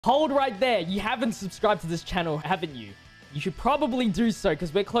Hold right there. You haven't subscribed to this channel, haven't you? You should probably do so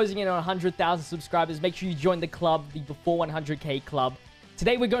because we're closing in on 100,000 subscribers. Make sure you join the club, the before 100k club.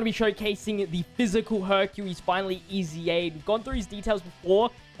 Today, we're going to be showcasing the physical Hercule. He's finally EZA'd. We've gone through his details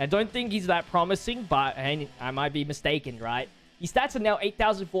before. I don't think he's that promising, but hey, I might be mistaken, right? His stats are now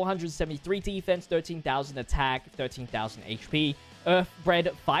 8,473 defense, 13,000 attack, 13,000 HP.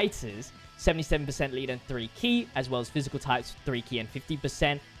 Earthbred fighters, 77% lead and 3 key, as well as physical types, 3 key and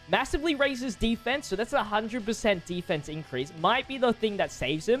 50%. Massively raises defense, so that's a 100% defense increase. Might be the thing that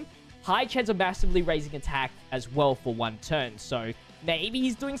saves him. High chance of massively raising attack as well for one turn. So maybe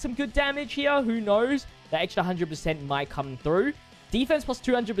he's doing some good damage here. Who knows? The extra 100% might come through. Defense plus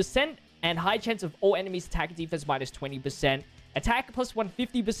 200% and high chance of all enemies attack defense minus 20%. Attack plus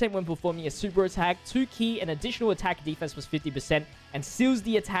 150% when performing a super attack. 2 key and additional attack defense plus 50%. And seals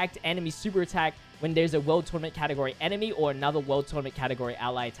the attacked enemy super attack when there's a World Tournament category enemy or another World Tournament category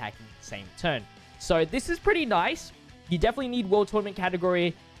ally attacking the same turn. So this is pretty nice. You definitely need World Tournament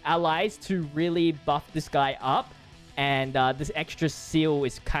category allies to really buff this guy up. And this extra seal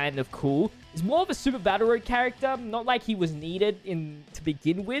is kind of cool. He's more of a Super Battle Road character. Not like he was needed to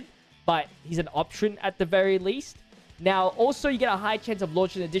begin with, but he's an option at the very least. Now, also, you get a high chance of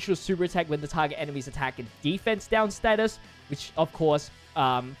launching an additional super attack when the target enemy's attack and defense down status, which, of course,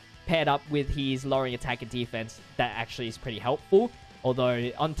 paired up with his lowering attack and defense, that actually is pretty helpful.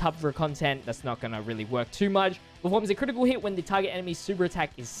 Although, on tougher content, that's not going to really work too much. Performs a critical hit when the target enemy's super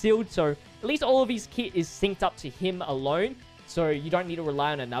attack is sealed, so at least all of his kit is synced up to him alone, so you don't need to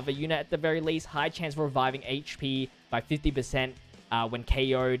rely on another unit at the very least. High chance for reviving HP by 50%. When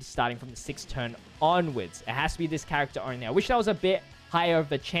KO'd, starting from the 6th turn onwards. It has to be this character only. I wish that was a bit higher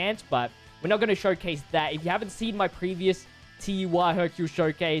of a chance, but we're not going to showcase that. If you haven't seen my previous TUR Hercule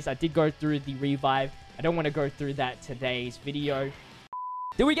showcase, I did go through the revive. I don't want to go through that today's video.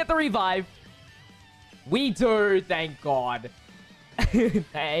 Did we get the revive? We do, thank God.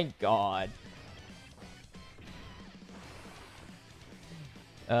 Thank God.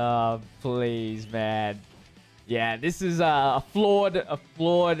 Please, man. Yeah, this is a flawed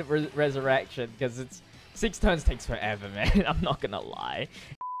resurrection because it's 6 turns takes forever, man. I'm not gonna lie.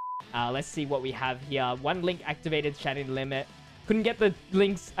 Let's see what we have here. 1 link activated, chatting limit. Couldn't get the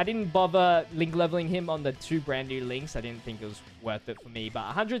links. I didn't bother link leveling him on the 2 brand new links. I didn't think it was worth it for me. But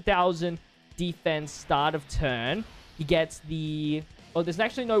 100,000 defense start of turn. He gets the... Oh, there's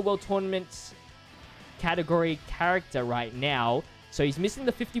actually no World Tournament category character right now. So he's missing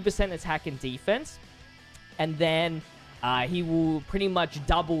the 50% attack and defense. And then he will pretty much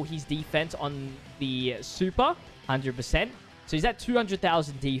double his defense on the super, 100%. So he's at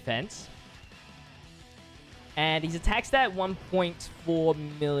 200,000 defense. And his attack stat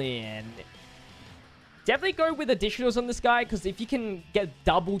 1.4 million. Definitely go with additionals on this guy, because if you can get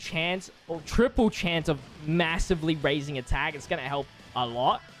double chance or triple chance of massively raising attack, it's going to help a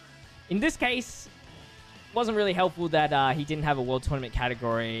lot. In this case, it wasn't really helpful that he didn't have a World Tournament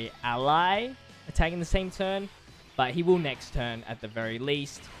category ally attacking the same turn, but he will next turn at the very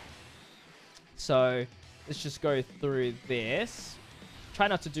least. So let's just go through this. Try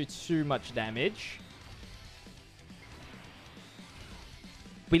not to do too much damage.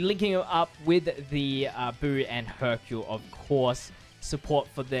 We're linking it up with the Boo and Hercule, of course. Support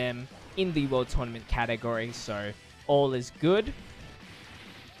for them in the World Tournament category, so all is good.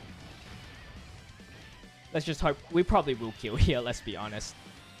 Let's just hope. We probably will kill here, let's be honest.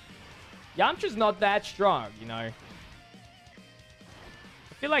 Yamcha's not that strong, you know. I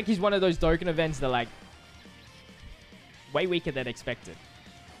feel like he's one of those Dokkan events that, like, way weaker than expected.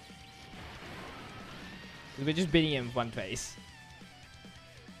 We're just beating him one face.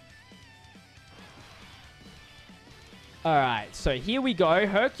 Alright, so here we go.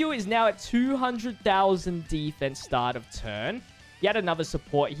 Hercule is now at 200,000 defense start of turn. He had another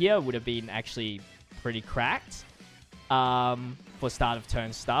support here. Would have been actually pretty cracked. For start of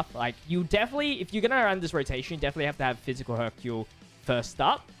turn stuff. Like, you definitely, if you're gonna run this rotation, you definitely have to have physical Hercule first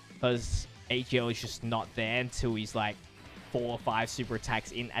up, because AGL is just not there until he's like 4 or 5 super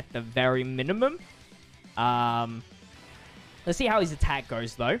attacks in at the very minimum. Let's see how his attack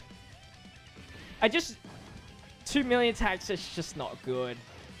goes though. 2 million attacks is just not good.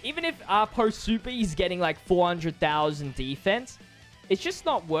 Even if post super he's getting like 400,000 defense, it's just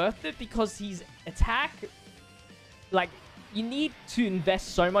not worth it, because his attack, like, you need to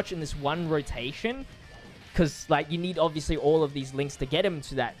invest so much in this one rotation, because, like, you need obviously all of these links to get him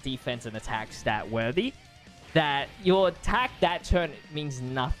to that defense and attack stat worthy, that your attack that turn means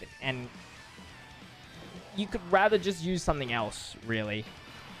nothing, and you could rather just use something else, really.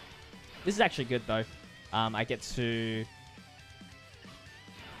 This is actually good though. I get to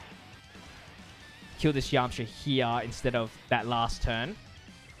kill this Yamcha here instead of that last turn.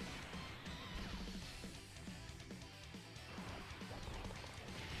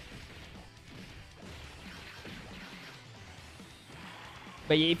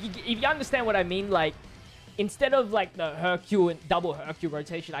 But yeah, if you understand what I mean, like, instead of, like, the Hercule and double Hercule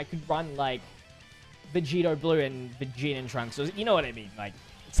rotation, I could run, like, Vegito Blue and Vegeta and Trunks. So, you know what I mean? Like,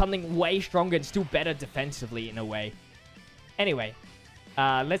 something way stronger and still better defensively in a way. Anyway,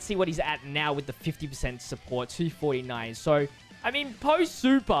 let's see what he's at now with the 50% support, 249. So, I mean,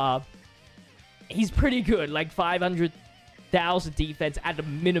 post-Super, he's pretty good. Like, 500,000 defense at a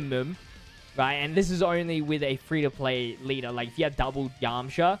minimum. Right, and this is only with a free-to-play leader. Like, if you had double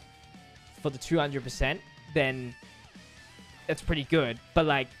Yamcha for the 200%, then that's pretty good. But,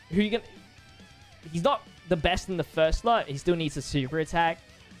 like, who you gonna... He's not the best in the first slot. He still needs a super attack.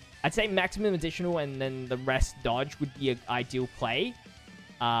 I'd say maximum additional and then the rest dodge would be an ideal play.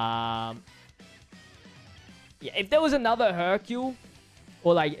 Yeah, if there was another Hercule...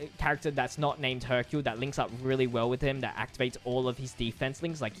 or, like, a character that's not named Hercule that links up really well with him, that activates all of his defense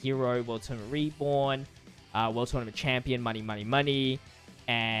links, like Hero, World Tournament Reborn, World Tournament Champion, Money, Money, Money,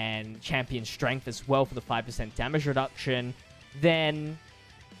 and Champion Strength as well for the 5% damage reduction, then...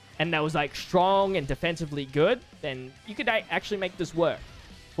 and that was, like, strong and defensively good, then you could actually make this work.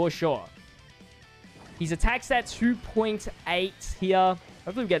 For sure. His attack stat 2.8 here.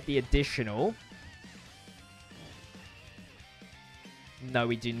 Hopefully we get the additional... No,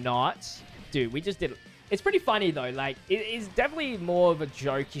 we do not. Dude, we just did... It's pretty funny, though. Like, it is definitely more of a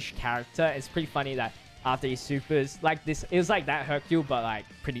jokish character. It's pretty funny that after he supers... like, this... it was like that Hercule, but, like,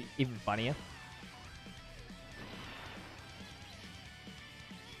 pretty... even funnier.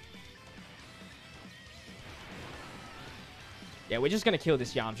 Yeah, we're just gonna kill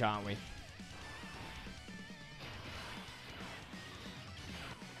this Yamcha, aren't we?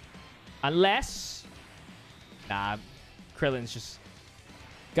 Unless... Nah, Krillin's just...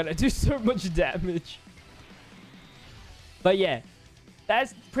 gonna do so much damage. But yeah,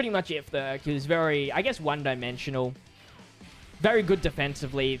 that's pretty much it for the Hercule. He's very, I guess, one-dimensional. Very good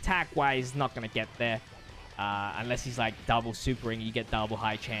defensively. Attack-wise, not gonna get there. Unless he's like double supering, you get double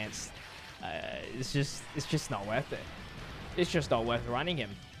high chance. It's just not worth it. It's just not worth running him.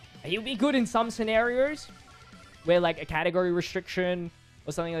 He'll be good in some scenarios where like a category restriction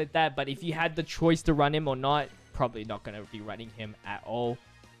or something like that. But if you had the choice to run him or not, probably not gonna be running him at all.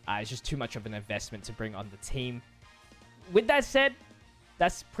 It's just too much of an investment to bring on the team. With that said,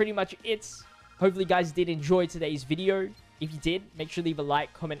 that's pretty much it. Hopefully, you guys did enjoy today's video. If you did, make sure to leave a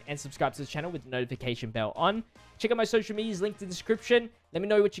like, comment, and subscribe to the channel with the notification bell on. Check out my social medias, linked in the description. Let me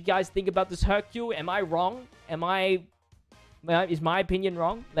know what you guys think about this Hercule. Am I wrong? Is my opinion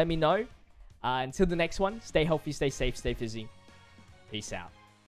wrong? Let me know. Until the next one, stay healthy, stay safe, stay fizzy. Peace out.